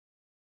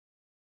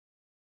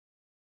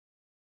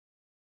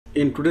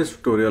In today's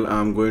tutorial,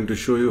 I'm going to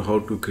show you how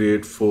to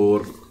create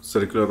 4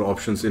 circular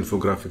options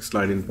infographic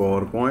slide in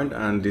PowerPoint,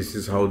 and this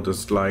is how the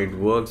slide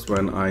works.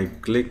 When I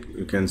click,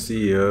 you can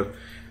see here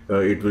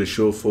it will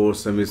show 4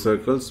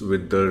 semicircles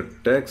with the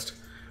text,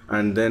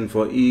 and then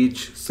for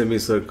each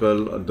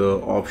semicircle the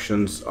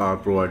options are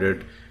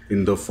provided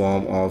in the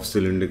form of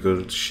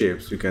cylindrical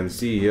shapes. You can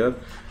see here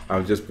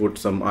I've just put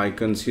some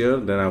icons here,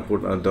 then I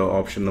put the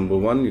option number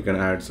 1. You can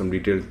add some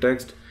detailed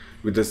text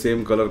with the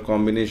same color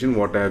combination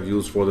what I have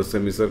used for the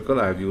semicircle,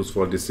 I have used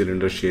for the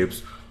cylinder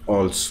shapes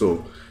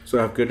also. So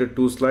I have created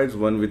 2 slides,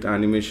 one with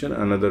animation,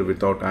 another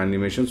without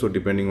animation. So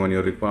depending on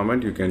your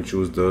requirement, you can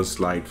choose the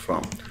slide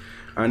from.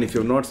 And if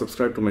you have not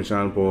subscribed to my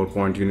channel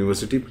PowerPoint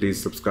University,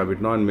 please subscribe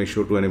it now and make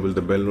sure to enable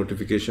the bell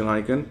notification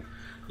icon.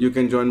 You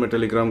can join my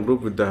Telegram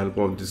group with the help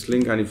of this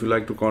link, and if you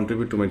like to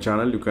contribute to my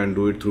channel, you can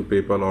do it through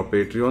PayPal or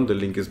Patreon. The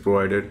link is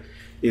provided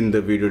in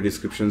the video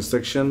description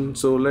section.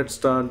 So let's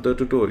start the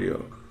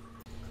tutorial.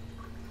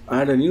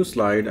 Add a new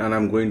slide, and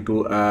I'm going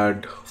to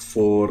add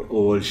 4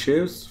 oval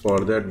shapes. For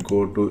that,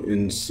 go to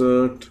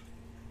Insert,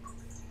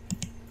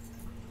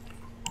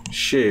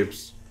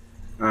 Shapes,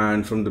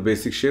 and from the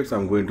basic shapes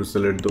I'm going to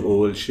select the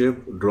oval shape.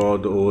 Draw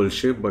the oval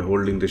shape by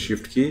holding the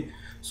Shift key.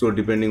 So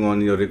depending on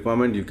your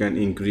requirement, you can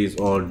increase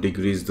or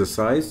decrease the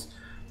size,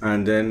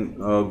 and then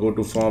go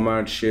to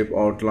Format, Shape,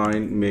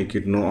 Outline, make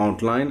it no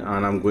outline,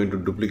 and I'm going to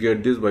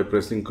duplicate this by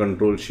pressing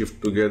Ctrl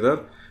Shift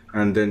together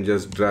and then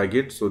just drag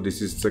it. So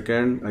this is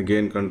second,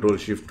 again Ctrl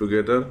Shift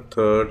together,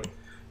 third,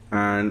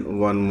 and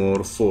one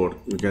more, fourth.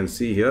 You can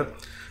see here.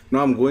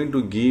 Now I'm going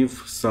to give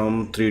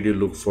some 3D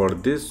look for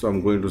this. So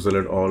I'm going to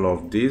select all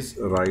of these,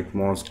 right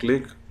mouse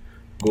click,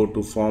 go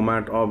to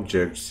Format,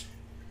 Objects,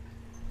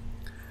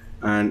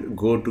 and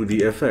go to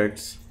the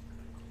Effects,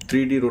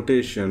 3D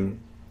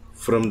Rotation.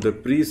 From the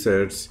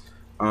presets,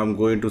 I'm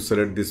going to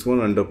select this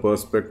one under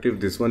Perspective.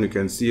 This one you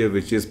can see here,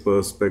 which is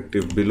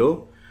Perspective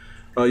below.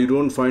 You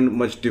don't find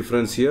much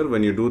difference here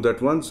when you do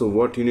that one. So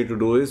what you need to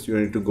do is you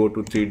need to go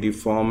to 3D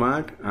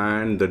format,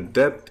 and the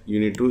depth you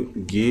need to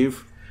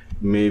give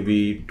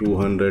maybe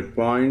 200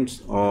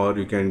 points, or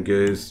you can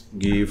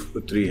give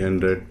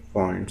 300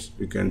 points.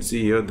 You can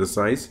see here the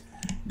size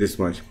this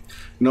much.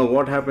 Now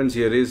what happens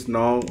here is,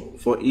 now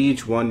for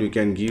each one you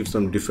can give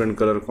some different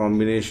color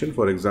combination.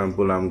 For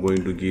example, I'm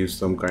going to give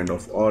some kind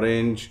of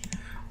orange,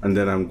 and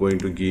then I'm going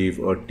to give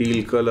a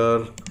teal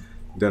color.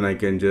 Then I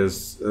can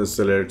just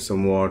select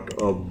somewhat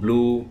a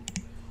blue,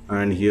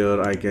 and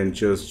here I can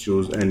just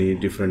choose any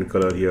different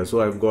color here. So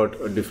I've got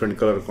a different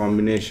color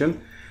combination,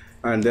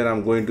 and then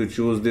I'm going to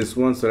choose this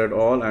one, select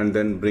all, and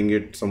then bring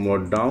it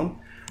somewhat down.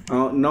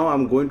 Now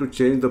I'm going to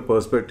change the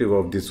perspective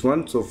of this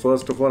one. So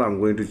first of all, I'm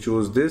going to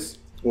choose this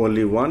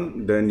only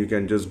one. Then you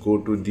can just go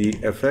to the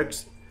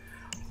Effects,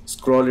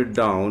 scroll it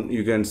down.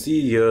 You can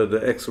see here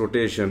the X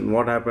rotation.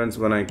 What happens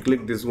when I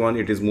click this one,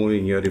 it is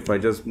moving here. If I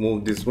just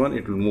move this one,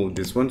 it will move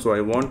this one. So I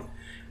want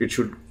it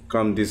should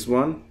come this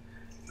one,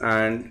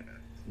 and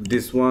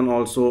this one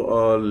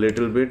also a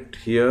little bit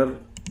here,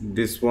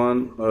 this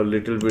one a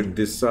little bit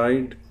this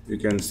side. You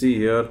can see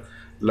here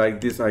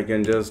like this. I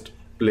can just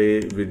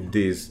play with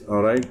this.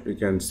 All right, you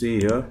can see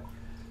here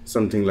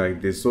something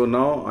like this. So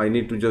now I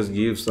need to just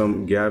give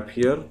some gap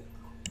here,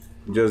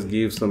 just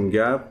give some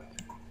gap.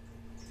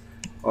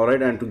 All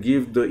right, and to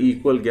give the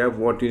equal gap,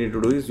 what you need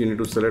to do is you need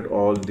to select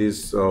all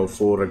these 4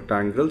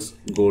 rectangles,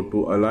 go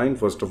to Align.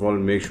 First of all,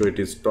 make sure it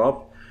is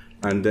top,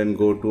 and then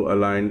go to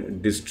Align,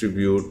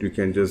 Distribute. You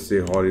can just say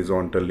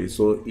horizontally,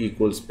 so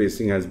equal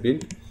spacing has been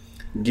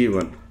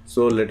given.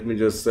 So let me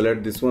just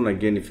select this one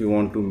again. If you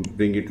want to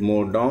bring it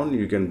more down,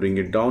 you can bring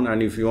it down,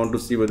 and if you want to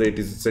see whether it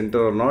is center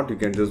or not, you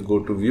can just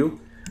go to View,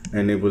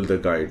 enable the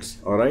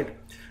guides. All right,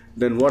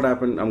 then what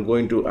happened, I'm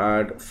going to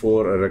add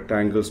 4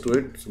 rectangles to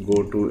it. So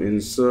go to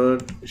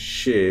Insert,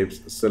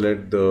 Shapes,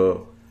 select the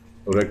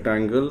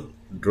rectangle,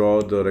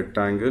 draw the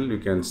rectangle. You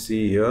can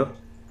see here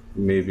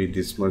maybe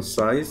this much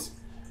size.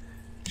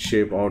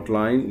 Shape,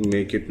 Outline,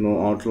 make it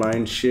no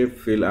outline. Shape,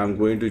 Fill, I'm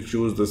going to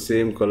choose the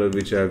same color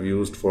which I have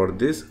used for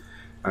this,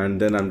 and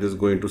then I'm just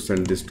going to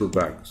send this to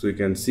back. So you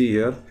can see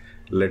here,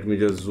 let me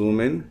just zoom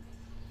in.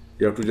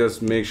 You have to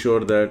just make sure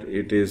that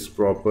it is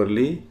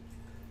properly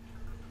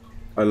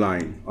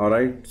align. All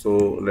right, so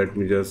let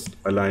me just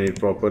align it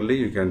properly.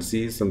 You can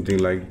see something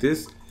like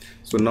this.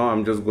 So now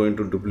I'm just going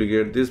to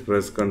duplicate this,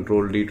 press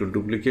Ctrl D to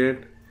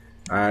duplicate,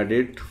 add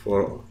it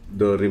for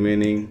the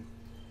remaining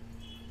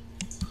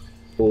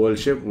oval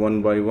shape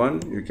one by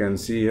one. You can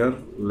see here,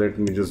 let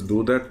me just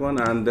do that one,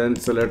 and then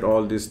select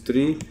all these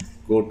 3,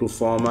 go to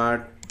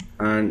Format,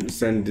 and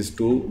send this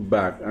to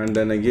back, and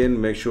then again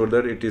make sure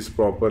that it is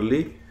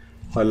properly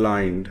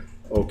aligned.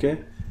 Okay,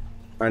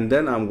 and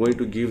then I'm going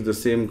to give the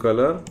same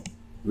color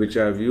which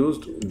I have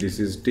used. This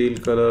is teal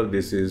color,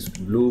 this is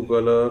blue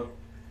color.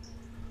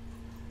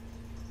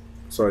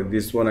 Sorry,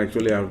 this one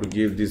actually I have to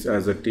give this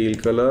as a teal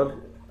color,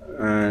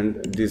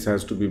 and this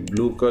has to be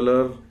blue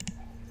color,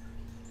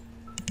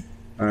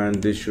 and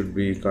this should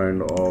be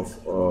kind of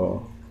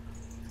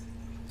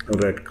a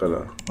red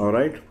color. All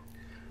right,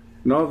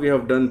 Now we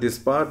have done this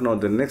part. Now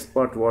the next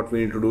part, what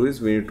we need to do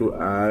is we need to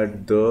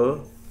add the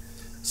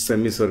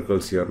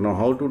semicircles here. Now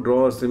how to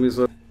draw a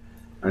semicircle,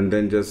 and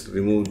then just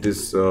remove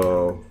this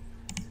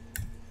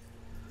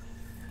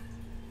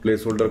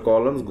placeholder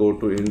columns, go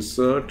to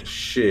insert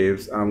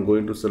shapes. I'm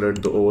going to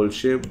select the oval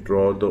shape,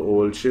 draw the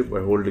oval shape by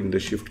holding the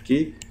shift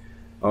key.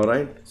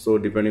 Alright, so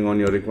depending on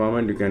your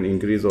requirement you can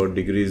increase or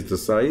decrease the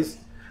size.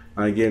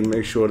 Again,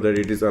 make sure that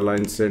it is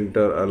aligned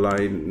center,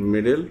 align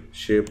middle,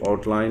 shape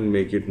outline,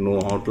 make it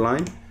no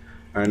outline,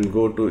 and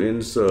go to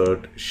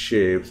insert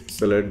shapes,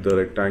 select the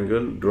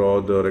rectangle, draw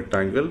the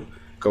rectangle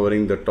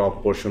covering the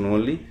top portion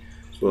only.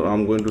 So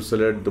I'm going to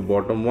select the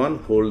bottom one,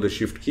 hold the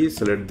shift key,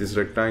 select this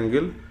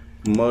rectangle,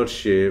 merge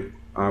shape.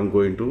 I'm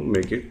going to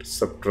make it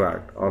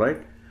subtract.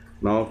 Alright,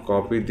 now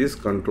copy this,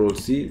 Ctrl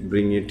C,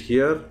 bring it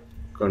here,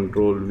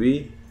 Ctrl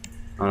V,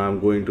 and I'm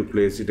going to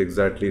place it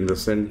exactly in the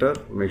center.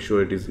 Make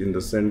sure it is in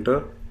the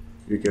center.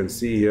 You can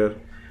see here.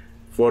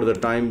 For the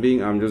time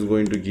being, I'm just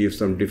going to give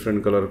some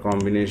different color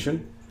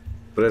combination.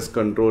 Press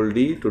Ctrl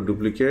D to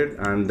duplicate,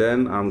 and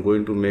then I'm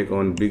going to make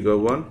one bigger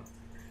one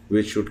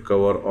which should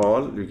cover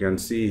all. You can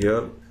see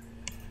here,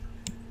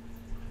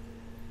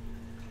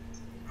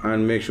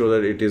 and make sure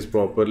that it is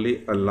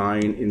properly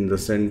aligned in the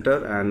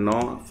center. And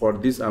now for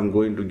this I'm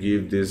going to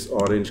give this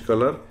orange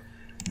color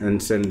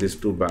and send this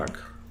to back.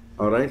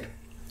 Alright,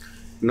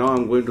 now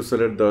I'm going to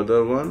select the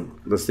other one,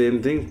 the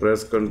same thing,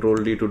 press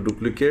Ctrl D to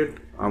duplicate.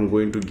 I'm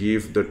going to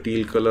give the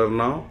teal color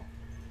now,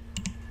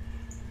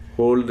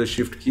 hold the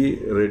shift key,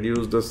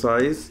 reduce the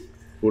size,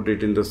 put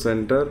it in the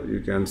center.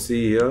 You can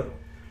see here,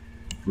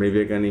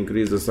 maybe I can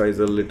increase the size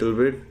a little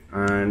bit,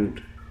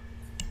 and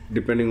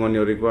depending on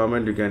your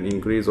requirement you can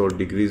increase or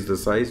decrease the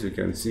size. You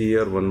can see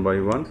here one by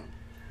one.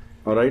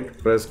 Alright,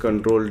 press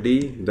Ctrl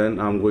D, then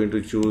I'm going to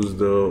choose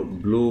the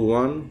blue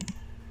one.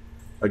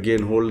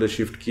 Again, hold the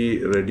shift key,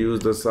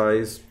 reduce the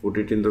size, put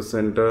it in the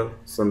center,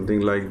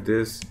 something like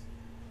this.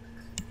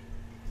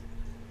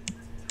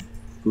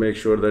 Make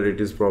sure that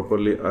it is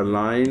properly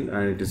aligned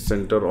and it is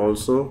center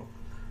also.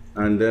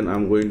 And then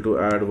I'm going to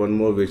add one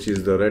more, which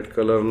is the red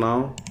color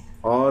now,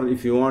 or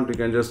if you want you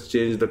can just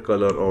change the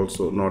color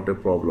also, not a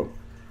problem.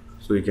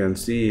 So you can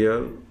see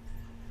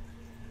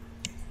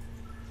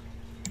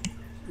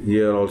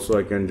here also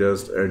I can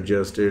just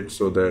adjust it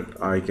so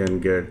that I can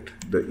get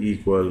the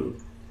equal.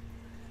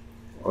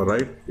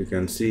 Alright, you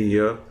can see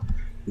here,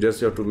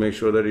 just you have to make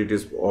sure that it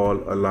is all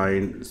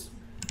aligned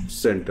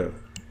center.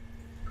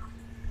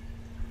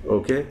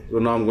 Okay, so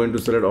now I'm going to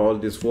select all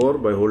these four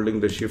by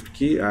holding the shift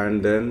key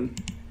and then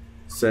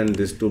send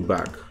this to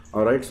back.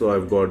 Alright, so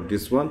I've got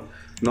this one.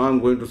 Now I'm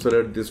going to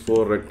select these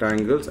four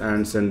rectangles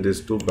and send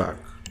this to back.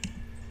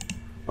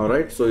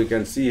 Alright, so you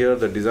can see here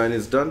the design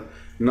is done.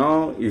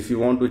 Now if you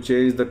want to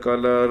change the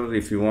color,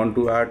 if you want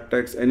to add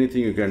text,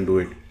 anything you can do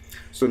it.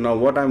 So now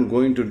what I'm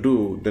going to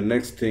do, the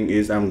next thing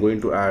is I'm going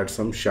to add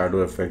some shadow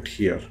effect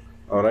here.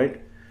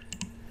 Alright,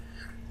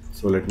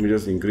 so let me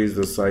just increase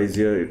the size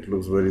here. It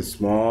looks very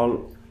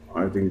small.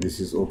 I think this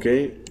is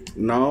okay.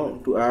 Now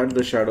to add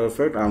the shadow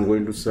effect, I'm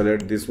going to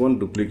select this one,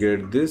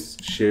 duplicate this,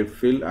 shape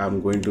fill, I'm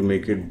going to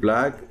make it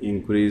black,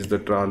 increase the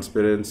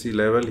transparency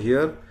level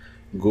here,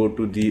 go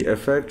to the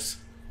effects,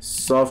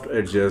 soft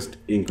adjust,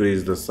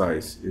 increase the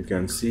size. You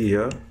can see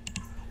here,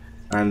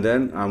 and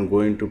then I'm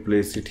going to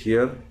place it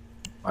here.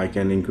 I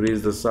can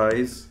increase the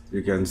size.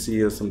 You can see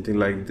here something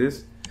like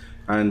this,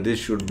 and this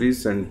should be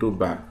sent to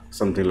back,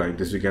 something like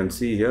this. You can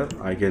see here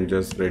I can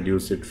just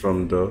reduce it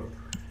from the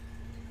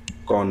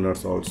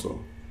corners also.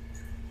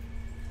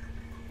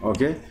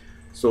 Okay,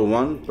 so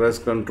one, press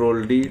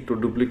Ctrl D to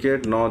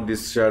duplicate. Now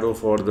this shadow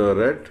for the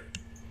red.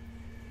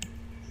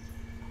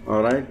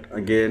 Alright,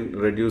 again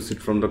reduce it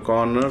from the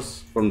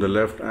corners, from the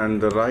left and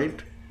the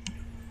right,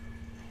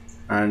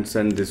 and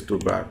send this to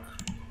back.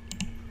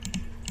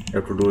 You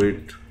have to do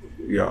it,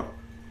 yeah,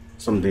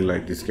 something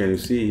like this. Can you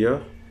see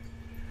here?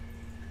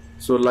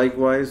 So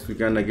likewise we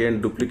can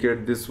again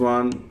duplicate this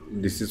one.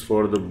 This is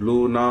for the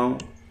blue now.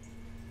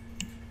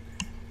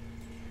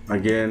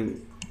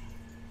 Again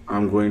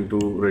I'm going to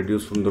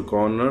reduce from the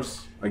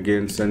corners,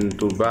 again send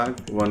to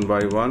back one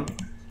by one,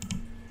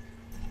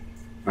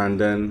 and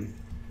then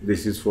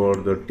this is for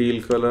the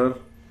teal color.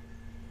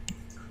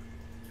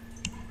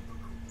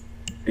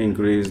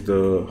 Increase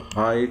the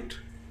height,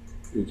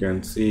 you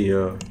can see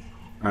here,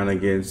 and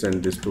again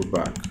send this to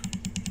back.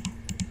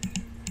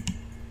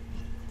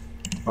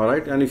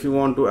 Alright, and if you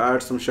want to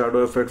add some shadow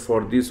effect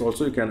for this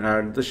also, you can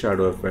add the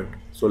shadow effect.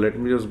 So let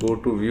me just go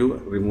to view,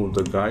 remove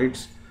the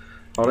guides.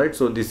 Alright,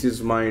 so this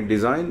is my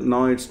design.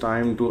 Now it's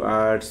time to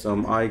add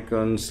some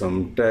icons,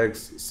 some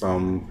text,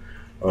 some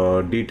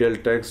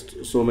detailed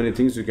text. So many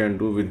things you can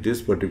do with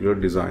this particular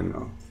design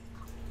now.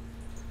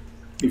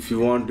 If you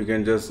want, you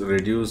can just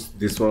reduce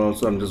this one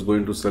also. I'm just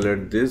going to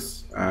select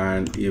this,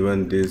 and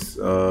even this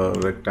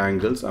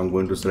rectangles I'm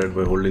going to select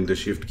by holding the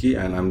shift key,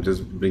 and I'm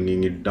just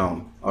bringing it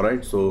down.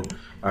 Alright, so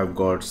I've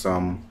got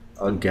some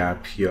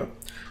gap here.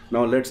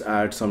 Now let's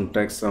add some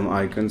text, some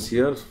icons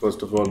here.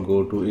 First of all,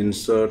 go to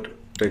insert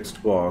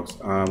text box.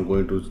 I'm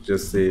going to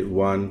just say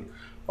 1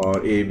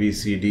 or A, B,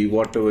 C, D,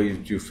 whatever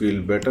you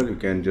feel better, you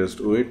can just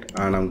do it.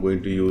 And I'm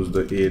going to use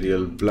the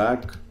Arial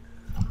black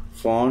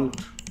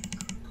font.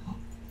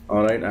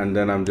 All right, and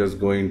then I'm just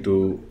going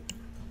to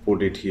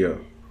put it here.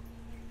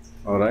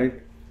 All right,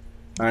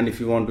 and if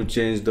you want to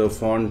change the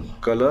font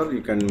color,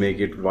 you can make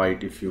it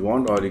white if you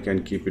want, or you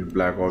can keep it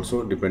black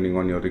also, depending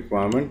on your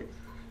requirement.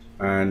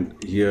 And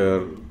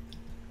here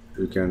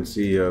you can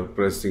see here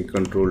pressing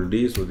Ctrl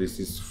D. So this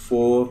is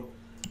 4,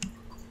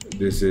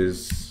 this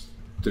is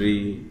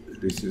 3,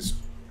 this is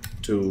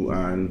 2,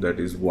 and that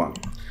is 1.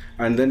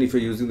 And then if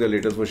you're using the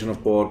latest version of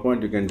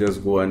PowerPoint, you can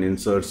just go and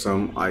insert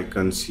some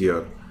icons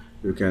here.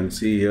 You can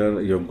see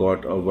here you've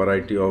got a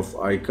variety of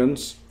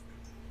icons.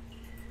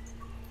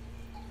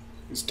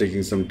 It's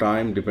taking some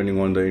time depending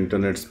on the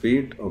internet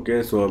speed.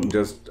 Okay, so I'm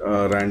just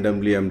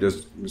randomly I'm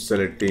just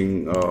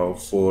selecting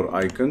 4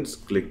 icons.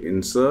 Click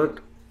insert,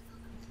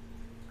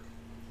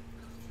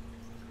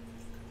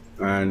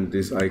 and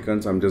these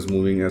icons I'm just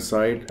moving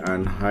aside,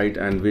 and height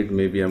and width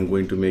maybe I'm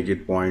going to make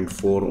it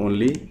 0.4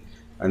 only,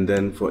 and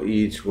then for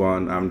each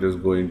one I'm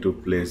just going to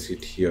place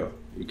it here.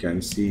 You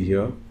can see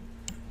here,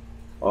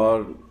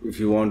 or if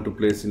you want to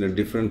place in a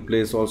different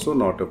place also,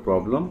 not a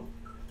problem.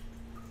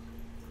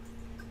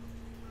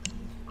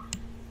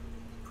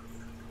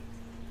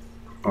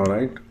 All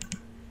right,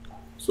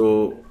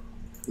 so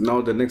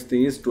now the next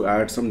thing is to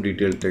add some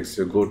detailed text.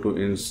 So go to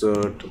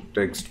insert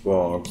text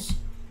box,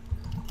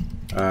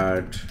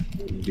 add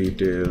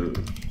detailed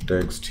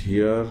text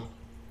here,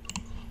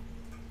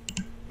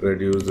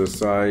 reduce the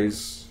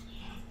size,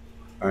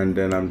 and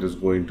then I'm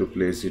just going to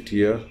place it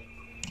here.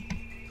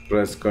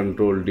 Press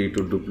Ctrl D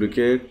to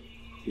duplicate.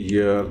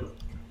 Here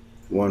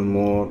one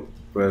more,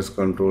 press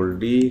Ctrl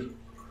D.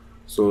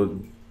 So,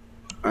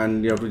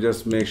 and you have to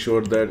just make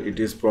sure that it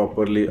is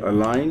properly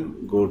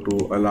aligned. Go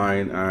to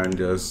align and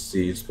just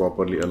see it's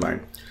properly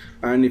aligned.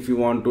 And if you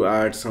want to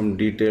add some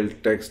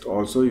detailed text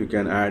also, you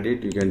can add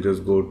it. You can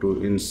just go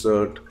to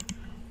insert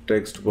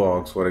text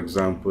box. For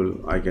example,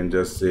 I can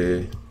just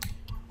say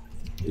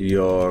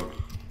your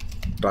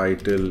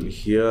title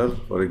here,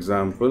 for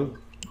example,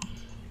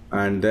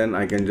 and then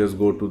I can just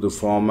go to the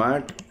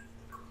format,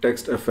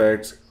 text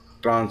effects,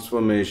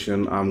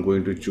 transformation. I'm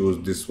going to choose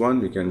this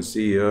one. You can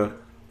see here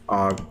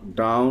arc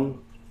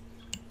down.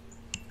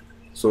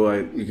 So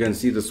you can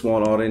see the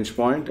small orange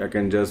point. I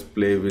can just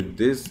play with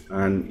this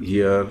and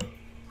here.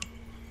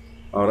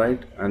 All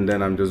right, and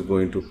then I'm just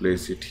going to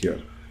place it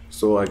here.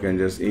 So I can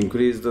just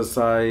increase the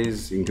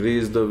size,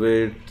 increase the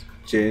width,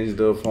 change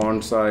the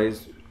font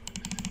size,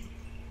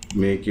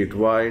 make it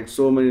wide.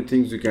 So many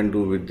things you can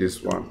do with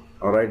this one.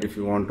 All right, if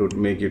you want to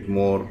make it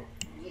more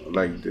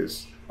like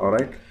this. All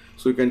right,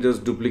 so you can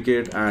just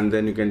duplicate and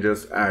then you can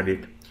just add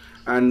it.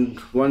 And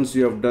once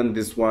you have done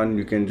this one,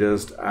 you can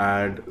just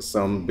add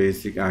some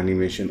basic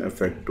animation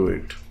effect to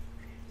it.